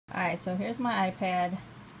Alright, so here's my iPad.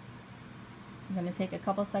 I'm going to take a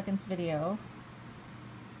couple seconds video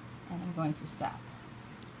and I'm going to stop.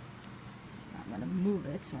 I'm going to move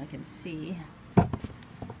it so I can see.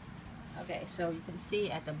 Okay, so you can see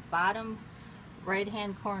at the bottom right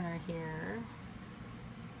hand corner here,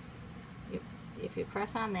 if you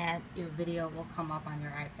press on that, your video will come up on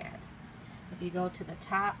your iPad. If you go to the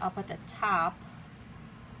top, up at the top,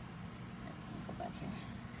 let me go back here.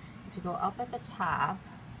 If you go up at the top,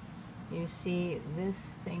 you see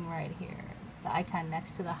this thing right here, the icon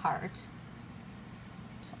next to the heart.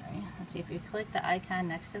 Sorry, let's see, if you click the icon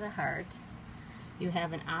next to the heart, you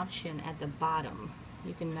have an option at the bottom.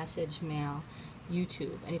 You can message, mail,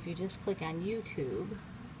 YouTube, and if you just click on YouTube,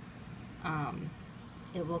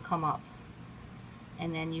 it will come up,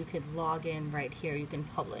 and then you could log in right here. You can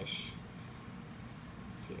publish.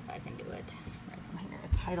 Let's see if I can do it right from here.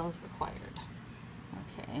 Titles required.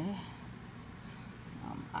 Okay.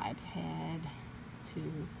 iPad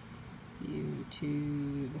to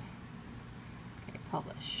YouTube. Okay,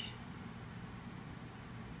 publish.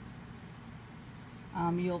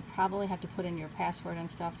 You'll probably have to put in your password and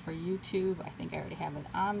stuff for YouTube. I think I already have it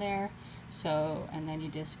on there. So, and then you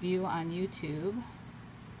just view on YouTube.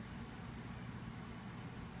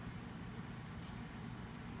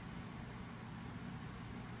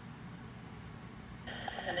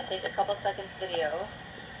 I'm going to take a couple seconds video.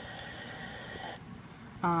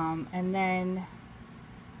 And then,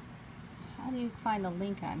 how do you find the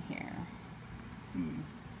link on here?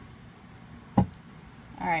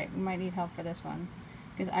 Alright, we might need help for this one.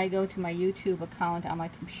 Because I go to my YouTube account on my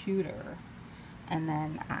computer, and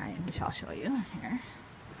then which I'll show you here.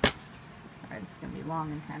 Sorry, this is going to be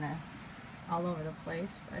long and kind of all over the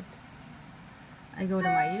place, but I go to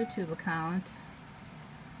my YouTube account,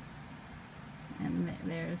 and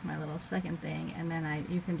there's my little second thing, and then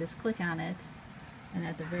you can just click on it, and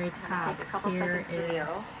at the very top here is,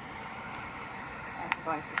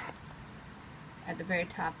 at the very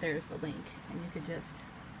top there's the link, and you could just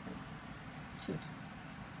shoot.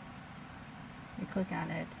 You click on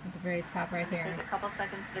it at the very top right here. Take a couple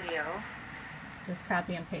seconds video. Just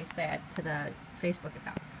copy and paste that to the Facebook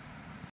account.